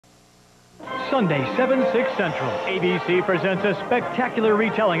Sunday, 7/6 Central. ABC presents a spectacular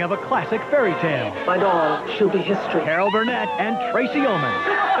retelling of a classic fairy tale. My doll, she'll be history. Carol Burnett and Tracy Ullman.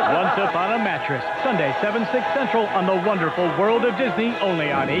 Once Upon a Mattress. Sunday, 7/6 Central on the wonderful world of Disney,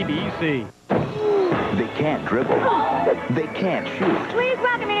 only on ABC. They can't dribble. They can't shoot. Please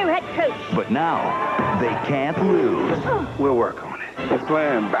welcome your new head coach. But now, they can't lose. We'll work on it. We're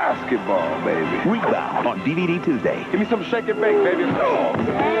playing basketball, baby. Rebound on DVD Tuesday. Give me some shake and bake, baby. Oh.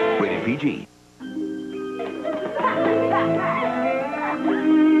 Rated PG.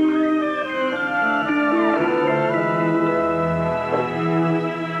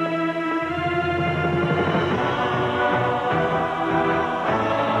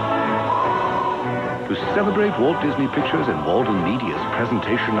 To celebrate Walt Disney Pictures and Walden Media's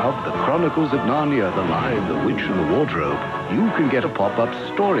presentation of The Chronicles of Narnia, The Lion, the Witch, and the Wardrobe, you can get a pop-up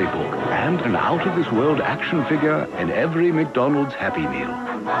storybook and an out-of-this-world action figure in every McDonald's Happy Meal.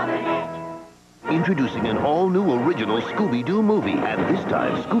 Introducing an all-new original Scooby-Doo movie. And this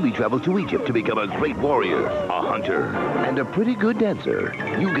time, Scooby travels to Egypt to become a great warrior, a hunter, and a pretty good dancer.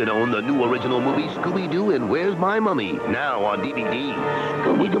 You can own the new original movie Scooby-Doo and Where's My Mummy? Now on DVD.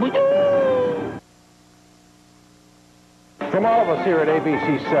 Scooby-Doo! From all of us here at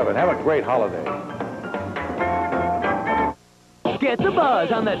ABC 7, have a great holiday. Get the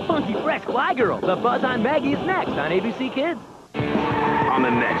buzz on that funky, fresh fly girl. The Buzz on Maggie is next on ABC Kids. On the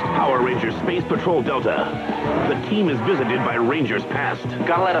next Power Rangers Space Patrol Delta, the team is visited by Rangers past.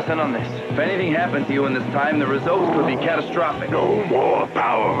 Gotta let us in on this. If anything happens to you in this time, the results could be catastrophic. No more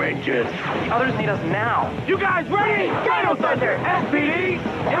Power Rangers. The others need us now. You guys ready? Dino Thunder! SPD!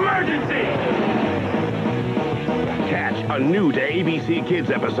 Emergency! Catch a new to ABC Kids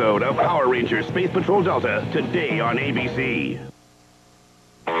episode of Power Rangers Space Patrol Delta today on ABC.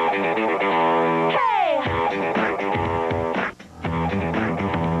 Hey!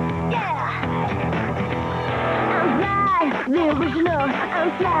 Yeah! I'm fly, the original.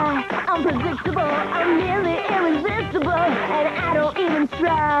 I'm fly, unpredictable. I'm nearly irresistible, and I don't even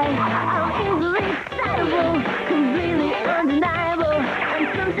try. I'm easily excitable, completely undeniable, and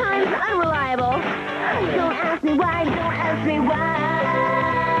sometimes unreliable. Don't ask me why, don't ask me why.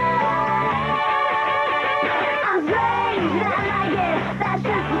 I'm strange, and I like it, that's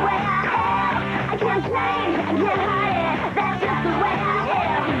just the way I am. I can't change, I can't hide it, that's just the way I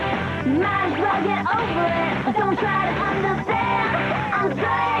am. Might as well get over it, don't try to understand. I'm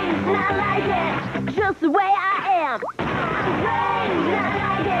strange, and I like it, just the way I am. I'm strange, and I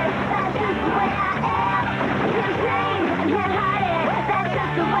like it, that's just the way I am. I can't change, I can't hide it, that's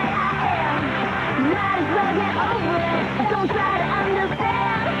just the way I am. Might as well get over it, don't try to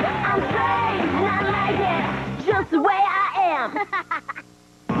understand. I'm strange and I like it, just the way I am.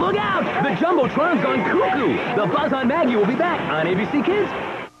 Look out! The Jumbotron's gone cuckoo! The Buzz on Maggie will be back on ABC Kids.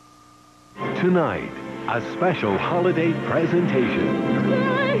 Tonight, a special holiday presentation.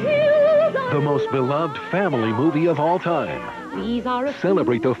 The most beloved family movie of all time.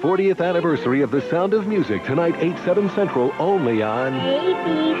 Celebrate the 40th anniversary of The Sound of Music tonight, 8/7 Central, only on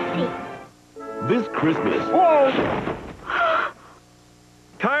ABC. This Christmas... Whoa!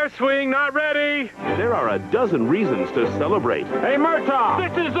 Tire swing not ready. There are a dozen reasons to celebrate. Hey, Murtaugh!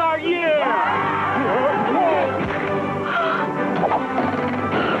 This is our year!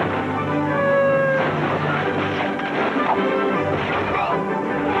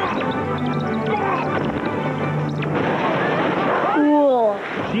 Cool.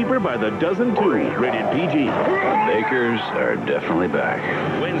 Cheaper by the dozen too. Rated PG. Bakers are definitely back.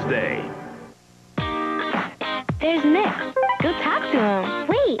 Wednesday. There's Nick. Go talk to him.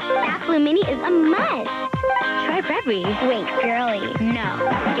 Wait, Apple Mini is a must. Try Preppy. Wait, girly. No.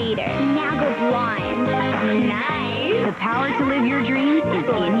 Gator. Now go blonde. Nice. The power to live your dreams is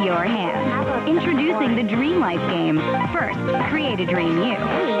in your hands. Introducing the Dream Life game. First, create a dream you.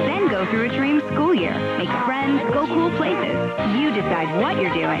 Then go through a dream school year. Make friends, go cool places. You decide what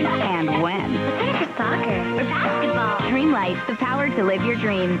you're doing and when. Let's play for soccer or basketball. Dream Life, the power to live your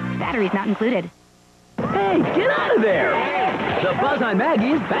dreams. Batteries not included. Hey, get out of there! The Buzz on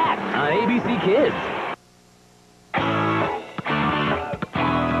Maggie is back on ABC Kids.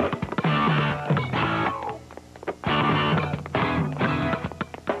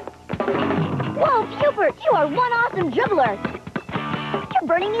 Whoa, Pupert, you are one awesome dribbler. You're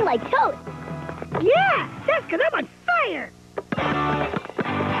burning me like toast. Yeah, that's because I'm on fire.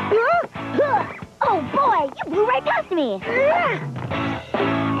 Oh, boy, you blew right past me.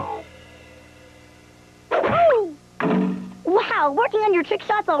 Wow, working on your trick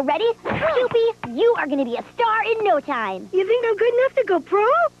shots already? Cupie, you are going to be a star in no time. You think I'm good enough to go pro?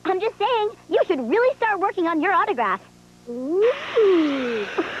 I'm just saying, you should really start working on your autograph. Ooh.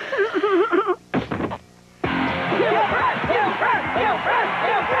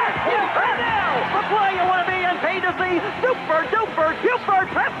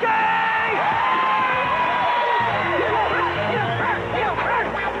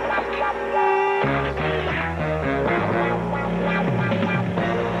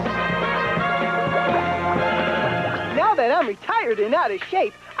 tired and out of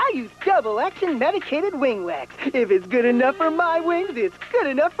shape, I use double-action medicated wing wax. If it's good enough for my wings, it's good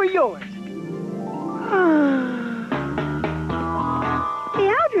enough for yours. Hey,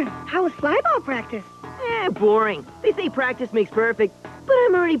 Aldrin, how was flyball practice? Boring. They say practice makes perfect, but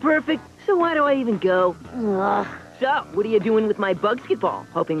I'm already perfect, so why do I even go? Ugh. So, what are you doing with my bugsketball?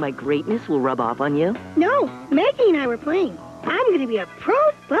 Hoping my greatness will rub off on you? No, Maggie and I were playing. I'm going to be a pro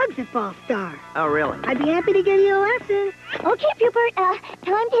bugsketball star. Oh, really? I'd be happy to give you a lesson. Okay, Pupert,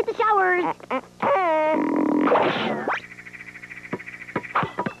 time to hit the showers.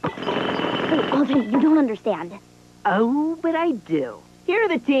 Oh, Aldrin, you don't understand. Oh, but I do. Here are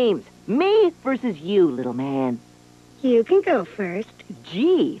the teams. Me versus you, little man. You can go first.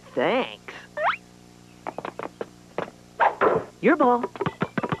 Gee, thanks. Your ball.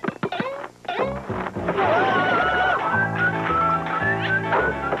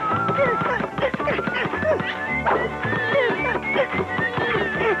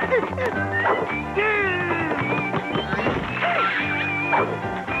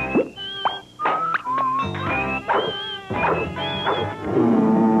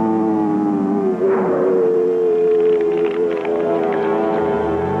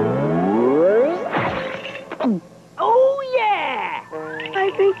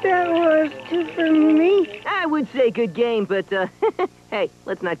 I would say good game, but, hey,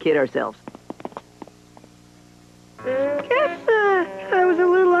 let's not kid ourselves. Guess, I was a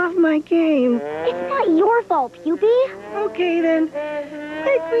little off my game. It's not your fault, Pupy. Okay, then.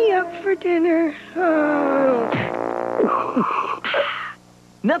 Wake me up for dinner. Oh.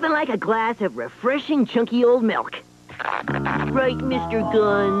 Nothing like a glass of refreshing, chunky old milk. Right, Mr.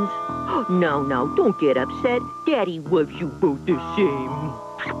 Guns? No, don't get upset. Daddy loves you both the same.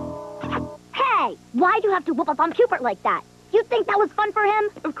 Hey, why'd you have to whoop up on Pupert like that? You think that was fun for him?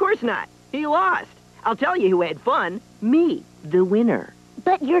 Of course not. He lost. I'll tell you who had fun. Me, the winner.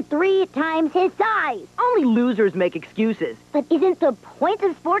 But you're 3 times his size. Only losers make excuses. But isn't the point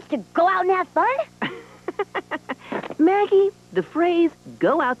of sports to go out and have fun? Maggie, the phrase,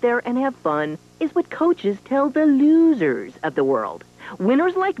 go out there and have fun, is what coaches tell the losers of the world.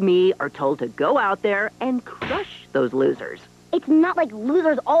 Winners like me are told to go out there and crush those losers. It's not like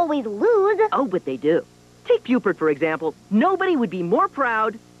losers always lose. Oh, but they do. Take Pupert, for example. Nobody would be more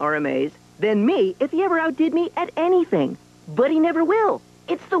proud, or amazed, than me if he ever outdid me at anything. But he never will.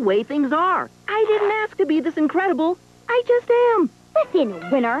 It's the way things are. I didn't ask to be this incredible. I just am.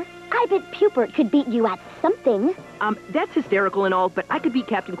 Listen, winner. I bet Pupert could beat you at something. That's hysterical and all, but I could beat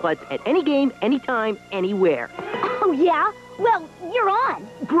Captain Klutz at any game, anytime, anywhere. Oh, yeah? Well, you're on.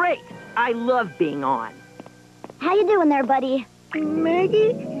 Great. I love being on. How you doing there, buddy?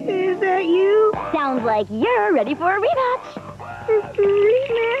 Maggie, is that you? Sounds like you're ready for a rematch.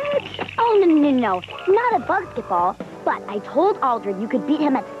 Rematch? Oh, no. Not a basketball. But I told Aldrin you could beat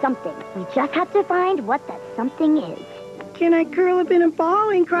him at something. We just have to find what that something is. Can I curl up in a ball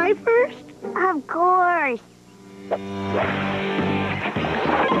and cry first? Of course. Fly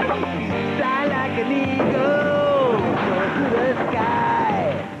like an eagle, soar to the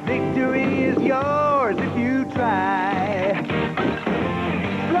sky. Victory is yours if you try.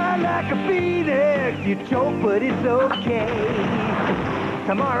 Fly like a phoenix, you choke, but it's okay.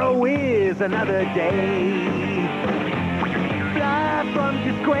 Tomorrow is another day. Fly from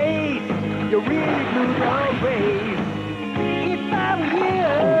disgrace, you really blew the race. If I were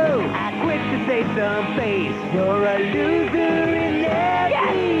you, I'd quit to save some face. You're a loser in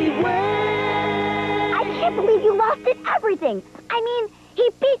every way. I can't believe you lost at everything. I mean, he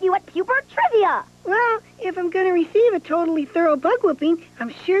beat you at Pupert Trivia. Well, if I'm going to receive a totally thorough bug whooping, I'm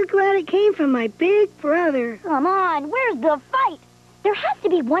sure glad it came from my big brother. Come on, where's the fight? There has to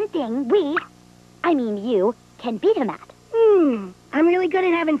be one thing you, can beat him at. I'm really good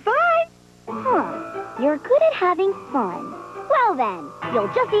at having fun. Huh, you're good at having fun. Well then, you'll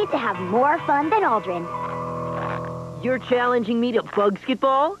just need to have more fun than Aldrin. You're challenging me to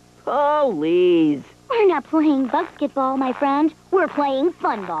bugsketball? Please. We're not playing basketball, my friend. We're playing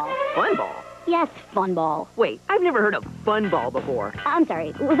funball. Funball? Yes, funball. Wait, I've never heard of funball before. I'm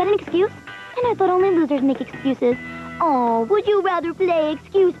sorry, was that an excuse? And I thought only losers make excuses. Oh, would you rather play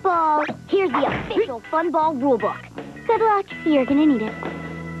excuse ball? Here's the official funball rulebook. Good luck, you're gonna need it.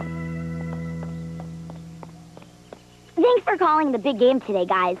 Thanks for calling the big game today,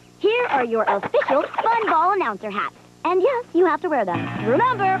 guys. Here are your official funball announcer hats. And yes, you have to wear them.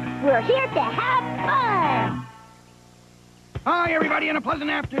 Remember, we're here to have fun! Hi, everybody, and a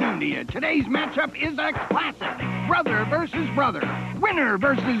pleasant afternoon to you. Today's matchup is a classic. Brother versus brother. Winner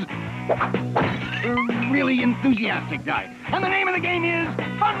versus... really enthusiastic guy. And the name of the game is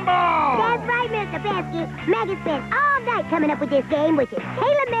Fun Ball! That's right, Mr. Pesky. Maggie spent all night coming up with this game, which is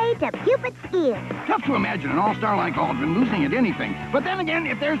tailor-made to Cupid's skills. Tough to imagine an all-star like Aldrin losing at anything. But then again,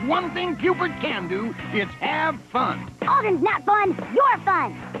 if there's one thing Cupid can do, it's have fun. Aldrin's not fun. You're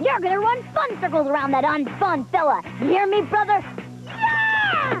fun. You're gonna run fun circles around that unfun fella. You hear me, brother?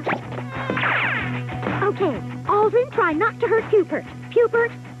 Yeah! Okay, Aldrin, try not to hurt Pupert.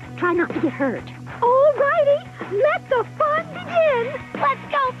 Pupert, try not to get hurt. All righty, let the fun begin. Let's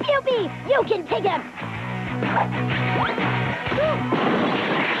go, Pupy. You can take him.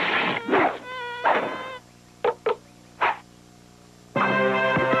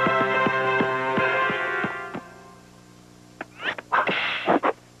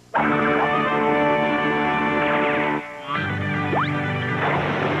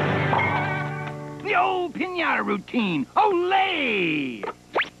 The old pinata routine. Olay!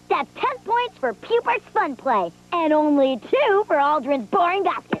 That's 10 points for Pupert's fun play, and only 2 for Aldrin's boring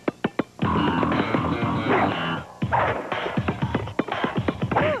basket. Is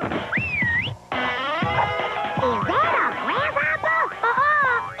that a grasshopper?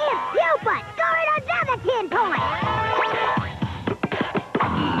 It's Pupert scoring another 10 points.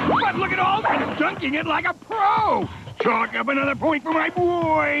 But look at Aldrin dunking it like a pro. Chalk up another point for my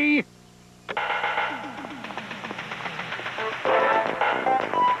boy.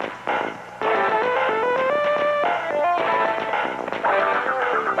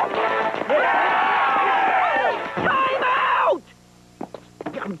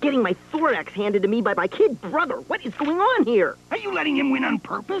 I'm getting my thorax handed to me by my kid brother. What is going on here? Are you letting him win on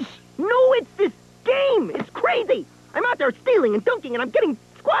purpose? No, it's this game. It's crazy. I'm out there stealing and dunking, and I'm getting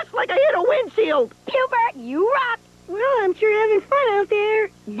squashed like I hit a windshield. Pupert, you rock. Well, I'm sure having fun out there.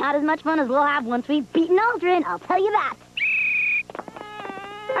 Not as much fun as we'll have once we've beaten Aldrin, I'll tell you that.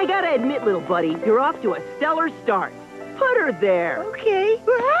 I gotta admit, little buddy, you're off to a stellar start. Put her there. Okay.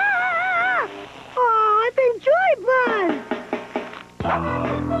 Ah! Oh, I've enjoyed fun.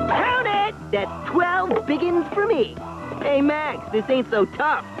 Count it! That's 12 biggins for me. Hey, Max, this ain't so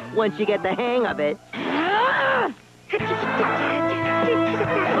tough once you get the hang of it.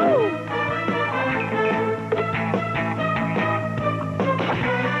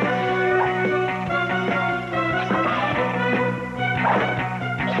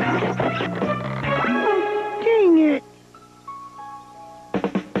 Dang it.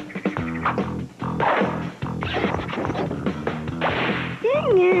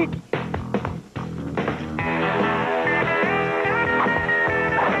 Dang it.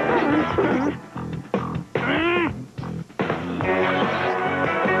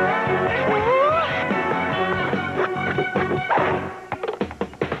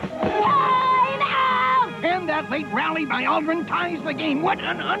 And that late rally by Aldrin ties the game. What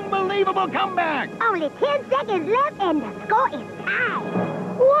an unbelievable comeback! Only 10 seconds left and the score is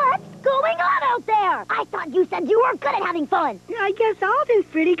tied. What's going on out there? I thought you said you were good at having fun. I guess Aldrin's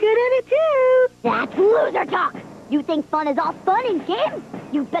pretty good at it, too. That's loser talk. You think fun is all fun in games?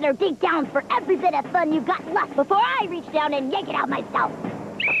 You better dig down for every bit of fun you got left before I reach down and yank it out myself.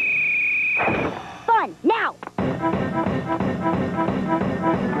 Fun, now!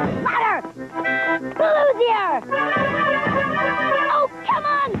 Louder! Who's here? Oh, come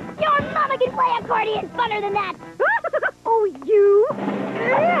on! Your mama can play accordion funner than that! Oh, you?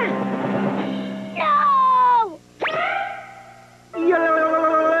 No!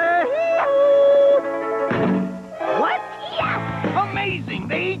 What? Yes! Amazing!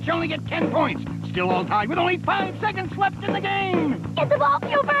 They each only get 10 points. Still all tied with only 5 seconds left in the game. Get the ball,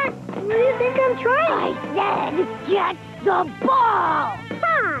 Pupert! What do you think I'm trying? I said, get the ball!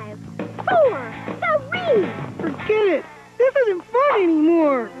 5, 4, 3. Forget it. This isn't fun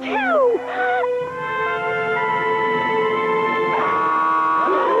anymore. 2.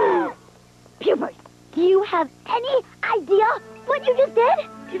 Pupert, do you have any idea what you just did?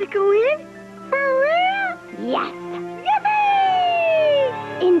 Did it go in? For real? Yes. Yippee!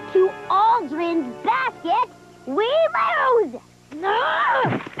 Into Aldrin's basket, we lose!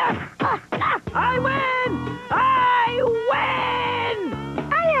 I win! I win!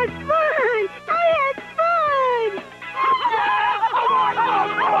 I had fun! I had fun!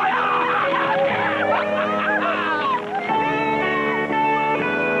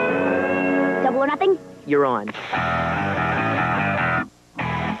 Double or nothing? You're on.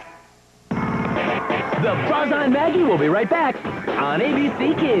 The Buzz on Maggie will be right back on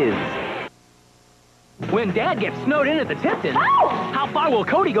ABC Kids. When Dad gets snowed in at the Tipton, how far will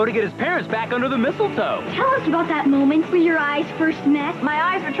Cody go to get his parents back under the mistletoe? Tell us about that moment where your eyes first met. My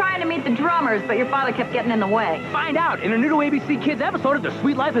eyes were trying to meet the drummers, but your father kept getting in the way. Find out in a new to ABC Kids episode of The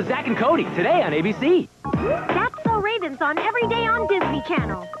Sweet Life of Zach and Cody, today on ABC. That's So Raven's on every day on Disney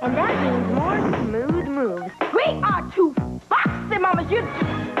Channel. And that means more smooth moves. We are two foxy mamas you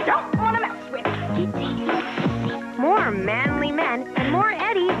don't want to mess with. More manly men and more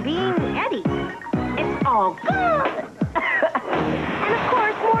Eddie being Eddie. It's all good. And of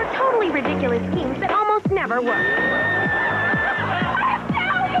course, more totally ridiculous schemes that almost never work.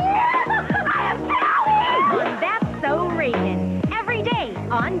 That's So Raven. Every day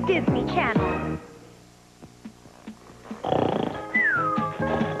on Disney Channel.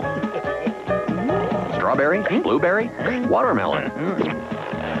 Strawberry, blueberry, watermelon.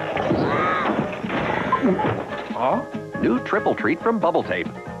 Oh, new triple treat from Bubble Tape.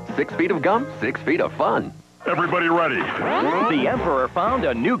 6 feet of gum, 6 feet of fun. Everybody ready? The Emperor found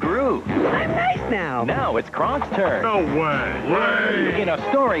a new groove. I'm nice now. Now it's Kronk's turn. No way. In a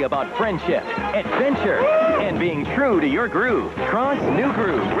story about friendship, adventure, and being true to your groove. Kronk's New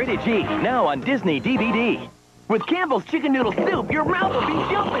Groove, rated G, now on Disney DVD. With Campbell's Chicken Noodle Soup, your mouth will be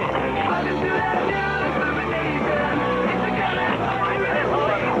jumping.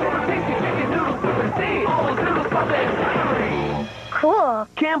 Cool.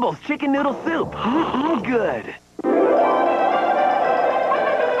 Campbell's Chicken Noodle Soup. Good.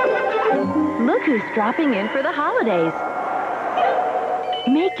 Look who's dropping in for the holidays.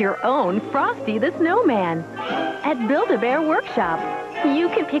 Make your own Frosty the Snowman at Build-A-Bear Workshop. You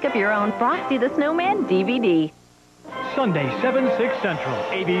can pick up your own Frosty the Snowman DVD. Sunday, 7/6 Central,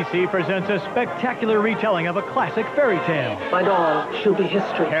 ABC presents a spectacular retelling of a classic fairy tale. My doll, she'll be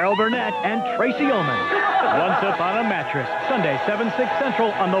history. Carol Burnett and Tracy Ullman. Once Upon a Mattress, Sunday, 7/6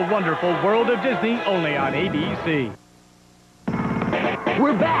 Central on the wonderful world of Disney, only on ABC.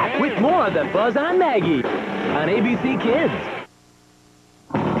 We're back with more of the Buzz on Maggie on ABC Kids.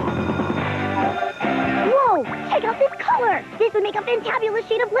 Whoa, check out this color. This would make a fantabulous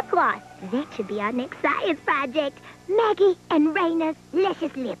shade of lip gloss. That should be our next science project. Maggie and Raina's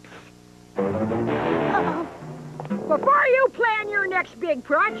Luscious Lips. Uh-oh. Before you plan your next big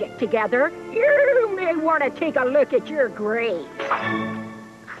project together, you may want to take a look at your grades.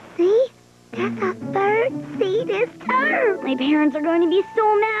 See? That's a third C this term. My parents are going to be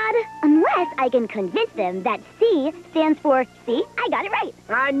so mad. Unless I can convince them that C stands for, see, I got it right.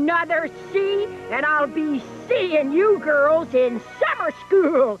 Another C, and I'll be seeing you girls in summer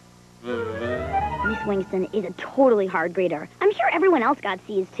school. Miss Winston is a totally hard grader. I'm sure everyone else got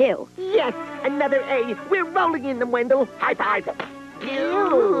C's, too. Yes, another A. We're rolling in them, Wendell. High five.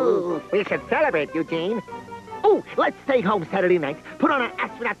 Ew. We should celebrate, Eugene. Oh, let's stay home Saturday night, put on our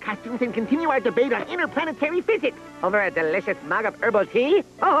astronaut costumes, and continue our debate on interplanetary physics. Over a delicious mug of herbal tea?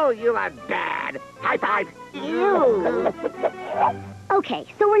 Oh, you are bad. High five. Ew. Okay,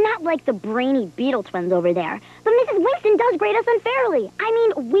 so we're not like the brainy Beetle twins over there. But Mrs. Winston does grade us unfairly. I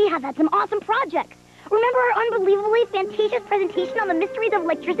mean, we have had some awesome projects. Remember our unbelievably fantastious presentation on the mysteries of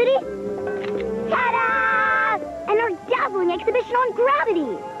electricity? Ta-da! And our dazzling exhibition on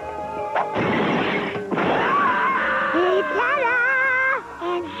gravity. Hey, ta-da!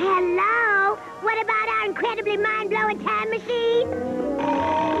 And hello! What about our incredibly mind-blowing time machine?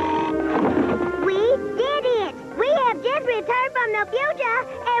 We did it! We have just returned from the future,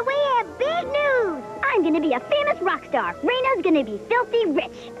 and we have big news! I'm gonna be a famous rock star. Raina's gonna be filthy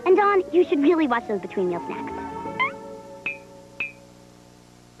rich. And Dawn, you should really watch those between meal snacks.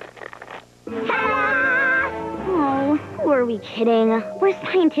 Ta-da! Oh, who are we kidding? We're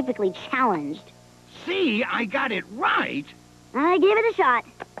scientifically challenged. See, I got it right. I gave it a shot.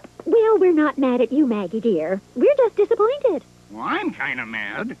 Well, we're not mad at you, Maggie, dear. We're just disappointed. Well, I'm kind of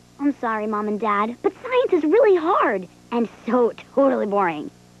mad. I'm sorry, Mom and Dad, but science is really hard. And so totally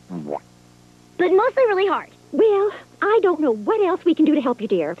boring. But mostly really hard. Well, I don't know what else we can do to help you,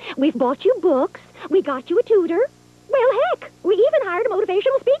 dear. We've bought you books. We got you a tutor. Well, heck, we even hired a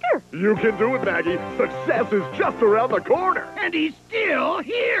motivational speaker. You can do it, Maggie. Success is just around the corner. And he's still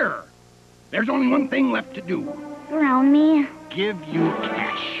here. There's only one thing left to do. Around me. Give you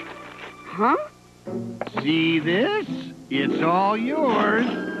cash. Huh? See this? It's all yours.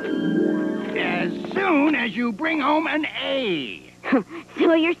 As soon as you bring home an A.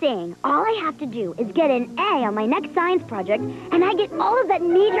 So you're saying all I have to do is get an A on my next science project, and I get all of that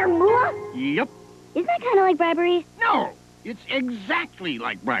major moolah? Yep. Isn't that kind of like bribery? No, it's exactly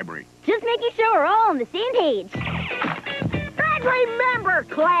like bribery. Just making sure we're all on the same page. And remember,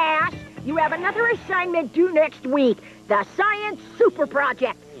 class, you have another assignment due next week, the Science Super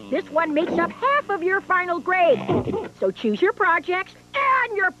Project. This one makes up half of your final grade. So choose your projects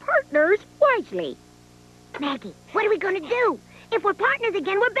and your partners wisely. Maggie, what are we going to do? If we're partners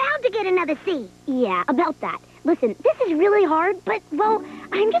again, we're bound to get another C. Yeah, about that. Listen, this is really hard, but, well,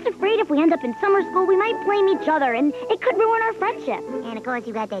 I'm just afraid if we end up in summer school, we might blame each other, and it could ruin our friendship. And, of course,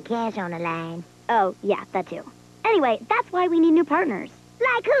 you got that cash on the line. Oh, yeah, that too. Anyway, that's why we need new partners.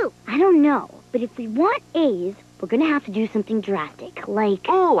 Like who? I don't know, but if we want A's, we're going to have to do something drastic, like...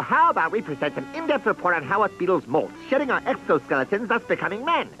 Oh, how about we present an in-depth report on how us beetles molt, shedding our exoskeletons, thus becoming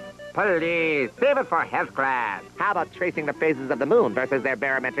men. Please, save it for health class. How about tracing the phases of the moon versus their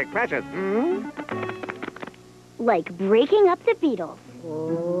barometric pressures, Like breaking up the beetles.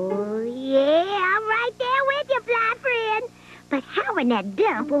 Oh, yeah, I'm right there with you, fly friend. But how in that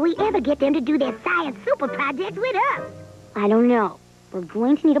dump will we ever get them to do their science super projects with us? I don't know. We're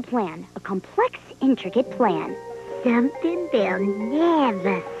going to need a plan, a complex, intricate plan. Something they'll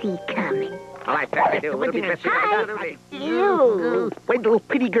never see coming. Well, I certainly do. We'll be missing Hi. Ew. When little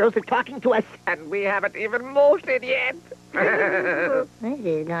pretty girls are talking to us, and we haven't even molted yet. This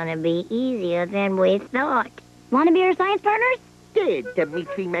is gonna be easier than we thought. Want to be our science partners? Did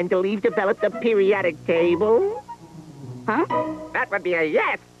Dmitri Mendeleev develop the periodic table? Huh? That would be a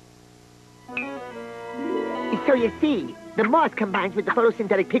yes. So you see, the moss combines with the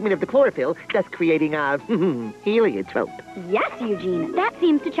photosynthetic pigment of the chlorophyll, thus creating a heliotrope. Yes, Eugene. That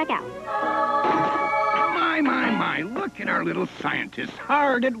seems to check out. My, look at our little scientists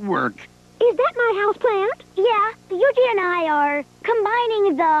hard at work. Is that my house plant? Yeah, Eugene and I are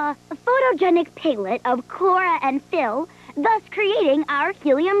combining the photogenic palette of Cora and Phil, thus creating our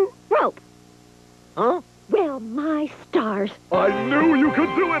helium rope. Huh? Well, my stars. I knew you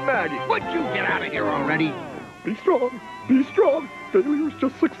could do it, Maggie. Would you get out of here already? Be strong. Be strong. Failure's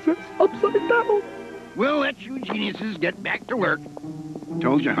just success upside down. We'll let you geniuses get back to work.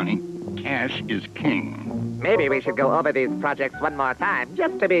 Told you, honey, cash is king. Maybe we should go over these projects one more time,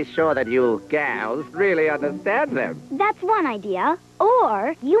 just to be sure that you gals really understand them. That's one idea.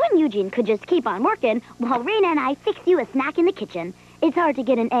 Or you and Eugene could just keep on working while Rena and I fix you a snack in the kitchen. It's hard to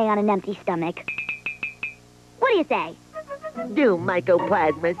get an A on an empty stomach. What do you say? Do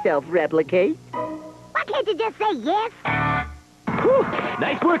mycoplasma self-replicate? Why can't you just say yes? Whew.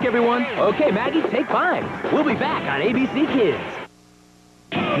 Nice work, everyone. Okay, Maggie, take 5. We'll be back on ABC Kids.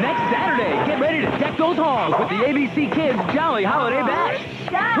 Next Saturday, get ready to deck those halls with the ABC Kids Jolly Holiday Bash.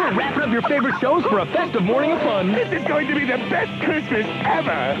 We're wrapping up your favorite shows for a festive morning of fun. This is going to be the best Christmas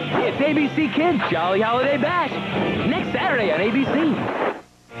ever. It's ABC Kids Jolly Holiday Bash. Next Saturday on ABC.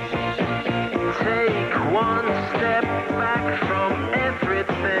 Take one step back from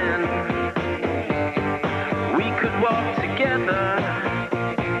everything. We could walk together.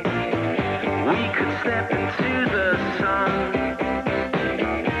 We could step into the sun.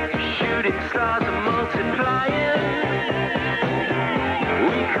 Shooting stars are multiplying.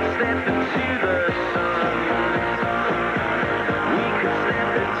 We could step into the sun. We could step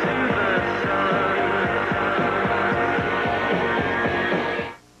into the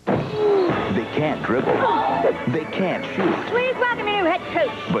sun. They can't dribble. They can't shoot. Please welcome your new head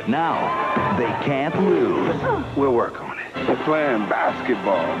coach. But now, they can't lose. We'll work on it. We're playing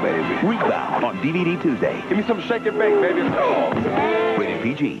basketball, baby. Rebound on DVD Tuesday. Give me some shake and bake, baby. Oh. Rated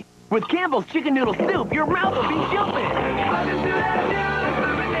PG. With Campbell's Chicken Noodle Soup, your mouth will be jumping.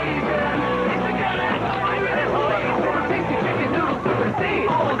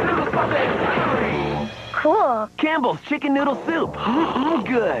 Cool. Campbell's Chicken Noodle Soup.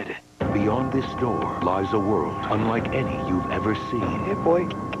 Good. Beyond this door lies a world unlike any you've ever seen. Hey, boy.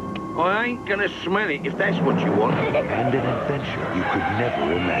 Well, I ain't gonna smell it if that's what you want. And an adventure you could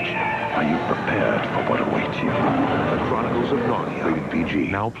never imagine. Are you prepared for what awaits you? The Chronicles of Narnia. Rated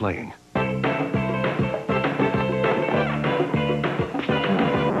PG. Now playing.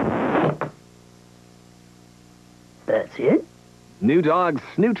 That's it? New dogs,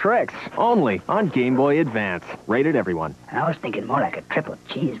 new tricks. Only on Game Boy Advance. Rated everyone. I was thinking more like a triple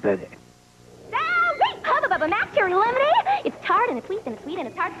cheeseburger. Hubba Bubba Max Cherry Lemonade. It's tart and it's sweet and it's sweet and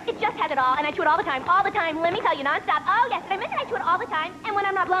it's tart. It just has it all, and I chew it all the time. All the time. Let me tell you, nonstop. Oh, yes, did I mention I chew it all the time? And when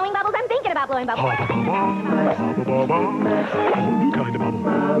I'm not blowing bubbles, I'm thinking about blowing bubbles. New kind of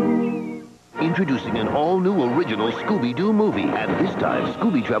bubble. Introducing an all-new original Scooby-Doo movie. And this time,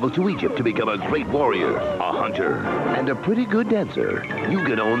 Scooby travels to Egypt to become a great warrior, a hunter, and a pretty good dancer. You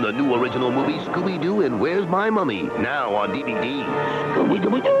can own the new original movie Scooby-Doo and Where's My Mummy? Now on DVD.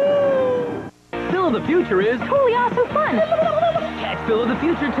 Scooby-Doo! Phil of the Future is Totally awesome fun. Catch Phil of the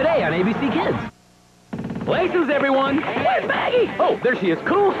Future today on ABC Kids. Places, everyone. Where's Maggie? Oh, there she is.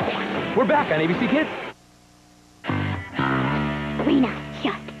 Cool. We're back on ABC Kids. Rena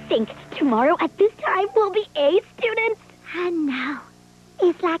just think tomorrow at this time we'll be A students? I know.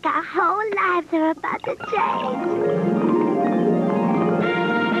 It's like our whole lives are about to change.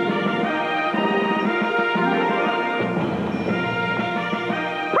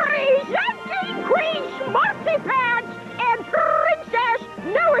 Presenting Queen Smarty Pants and Princess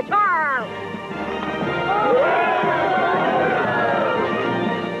Know-It-All.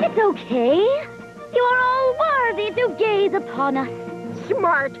 It's okay. You are all worthy to gaze upon us.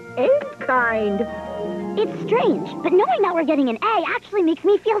 Smart and kind. It's strange, but knowing that we're getting an A actually makes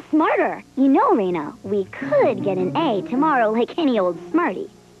me feel smarter. You know, Raina, we could get an A tomorrow like any old smarty.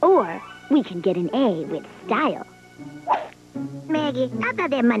 Or we can get an A with style. Maggie, I thought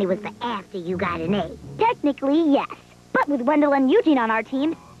that money was for after you got an A. Technically, yes. But with Wendell and Eugene on our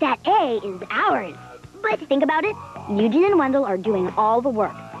team, that A is ours. But think about it. Eugene and Wendell are doing all the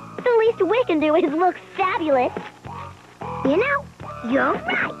work. The least we can do is look fabulous. You know, you're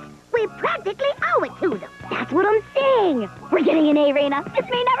right. We practically owe it to them. That's what I'm saying. We're getting an A, Raina. This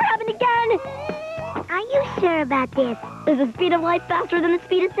may never happen again. Are you sure about this? Is the speed of light faster than the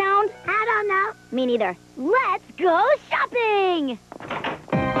speed of sound? I don't know. Me neither. Let's go shopping!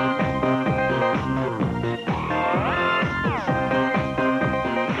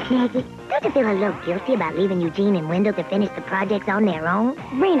 Maggie, don't you feel a little guilty about leaving Eugene and Wendell to finish the projects on their own?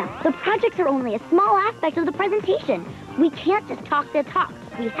 Raina, the projects are only a small aspect of the presentation. We can't just talk the talk.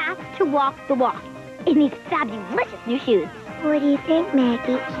 We have to walk the walk. In these fabulous new shoes. What do you think,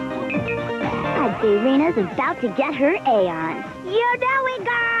 Maggie? I'd say Raina's about to get her A on. You know it,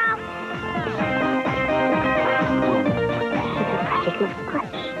 girl! The project looks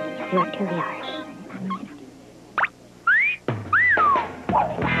clutch. Look, here we are.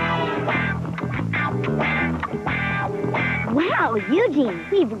 Wow, Eugene,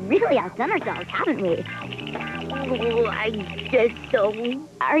 we've really outdone ourselves, haven't we? Oh, I guess so.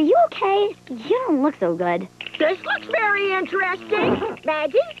 Are you okay? You don't look so good. This looks very interesting.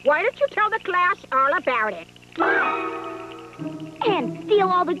 Maggie, why don't you tell the class all about it? And steal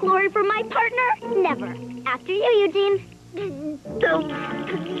all the glory from my partner? Never. After you, Eugene.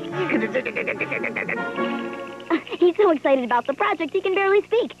 He's so excited about the project, he can barely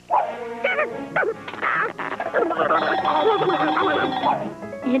speak.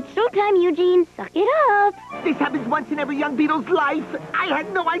 It's showtime, Eugene. Suck it up. This happens once in every young beetle's life. I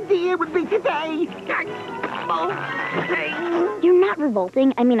had no idea it would be today. You're not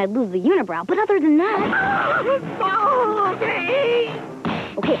revolting. I mean, I'd lose the unibrow, but other than that...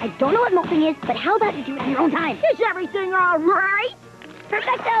 Okay, I don't know what molting is, but how about you do it on your own time? Is everything all right?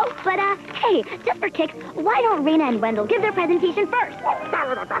 Perfecto. But, hey, just for kicks, why don't Raina and Wendell give their presentation first?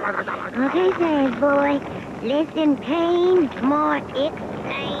 Okay, Sans boy. Less than pain, more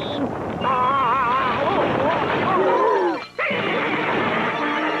insane.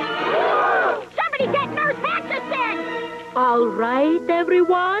 Somebody get Nurse Hutchison! All right,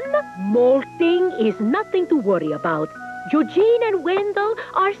 everyone. Molting is nothing to worry about. Eugene and Wendell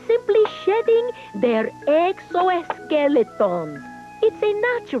are simply shedding their exoskeletons. It's a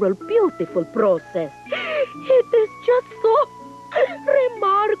natural, beautiful process. It is just so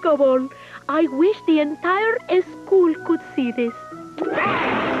remarkable. I wish the entire school could see this. Oh,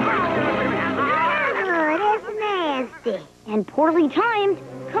 that's nasty. And poorly timed.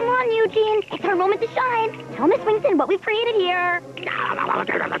 Come on, Eugene. It's our moment to shine. Tell Miss Winston what we've created here.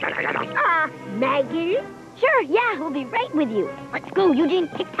 Maggie? Sure, yeah, we'll be right with you. Let's go, Eugene.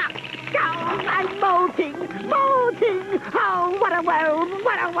 Tick-tock. Oh, I'm molting. Oh, what a world,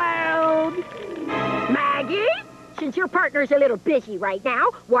 what a world. Maggie, since your partner's a little busy right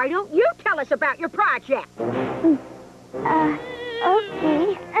now, why don't you tell us about your project?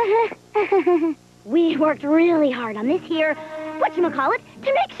 Okay. We worked really hard on this here, whatchamacallit,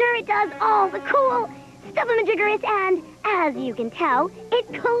 to make sure it does all the cool stuff-a-majiggerous, and, as you can tell, it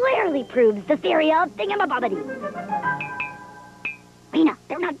clearly proves the theory of thingamabobbity. Raina,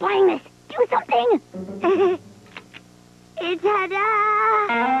 they're not buying this. Do something. Ta-da!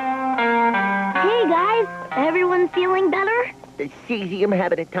 Hey, guys. Everyone feeling better? The cesium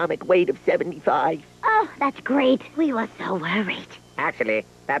have an atomic weight of 75. Oh, that's great. We were so worried. Actually,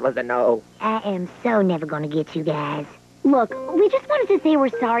 that was a no. I am so never gonna get you guys. Look, we just wanted to say we're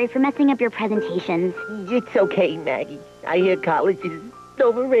sorry for messing up your presentations. It's okay, Maggie. I hear college is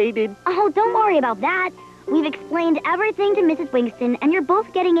overrated. Oh, don't worry about that. We've explained everything to Mrs. Winston, and you're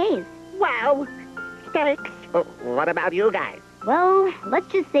both getting A's. Wow. Thanks. Oh, what about you guys? Well, let's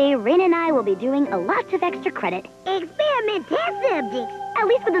just say Raina and I will be doing a lot of extra credit. Experiment test subjects. At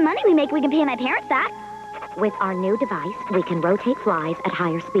least with the money we make, we can pay my parents back. With our new device, we can rotate flies at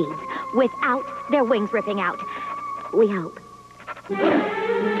higher speeds without their wings ripping out. We hope.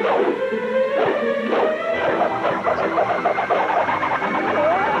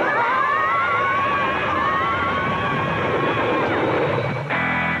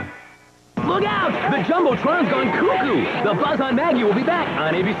 The Buzz on Maggie will be back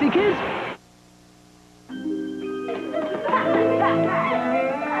on ABC Kids.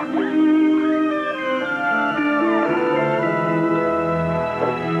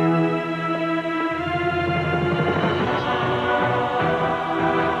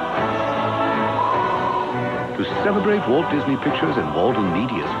 To celebrate Walt Disney Pictures and Walden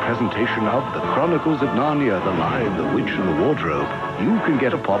Media's presentation of The Chronicles of Narnia, The Lion, the Witch, and the Wardrobe, you can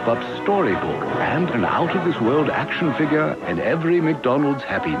get a pop-up storybook and an out-of-this-world action figure in every McDonald's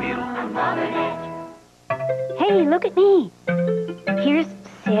Happy Meal. Hey, look at me. Here's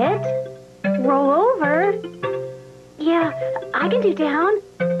sit, roll over. Yeah, I can do down.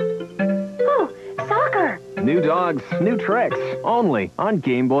 Oh, soccer. New dogs, new tricks. Only on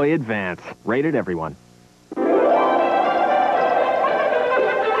Game Boy Advance. Rated everyone.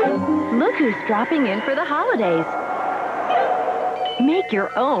 Look who's dropping in for the holidays. Make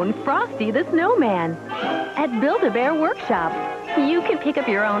your own Frosty the Snowman at Build-A-Bear Workshop. You can pick up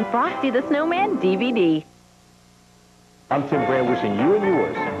your own Frosty the Snowman DVD. I'm Tim Grant wishing you and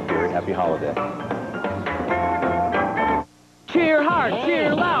yours a very happy holiday. Cheer hard,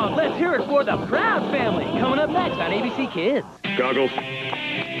 cheer loud. Let's hear it for the Proud Family. Coming up next on ABC Kids. Goggles.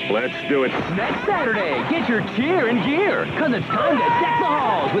 Let's do it. Next Saturday, get your cheer in gear, because it's time to deck the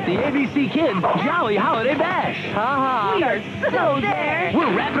halls with the ABC Kids Jolly Holiday Bash. Ha-ha. We are so there.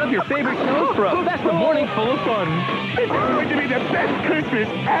 We're wrapping up your favorite shows for a festive morning full of fun. This is going to be the best Christmas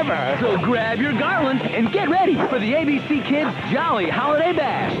ever. So grab your garland and get ready for the ABC Kids Jolly Holiday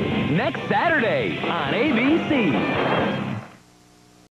Bash next Saturday on ABC.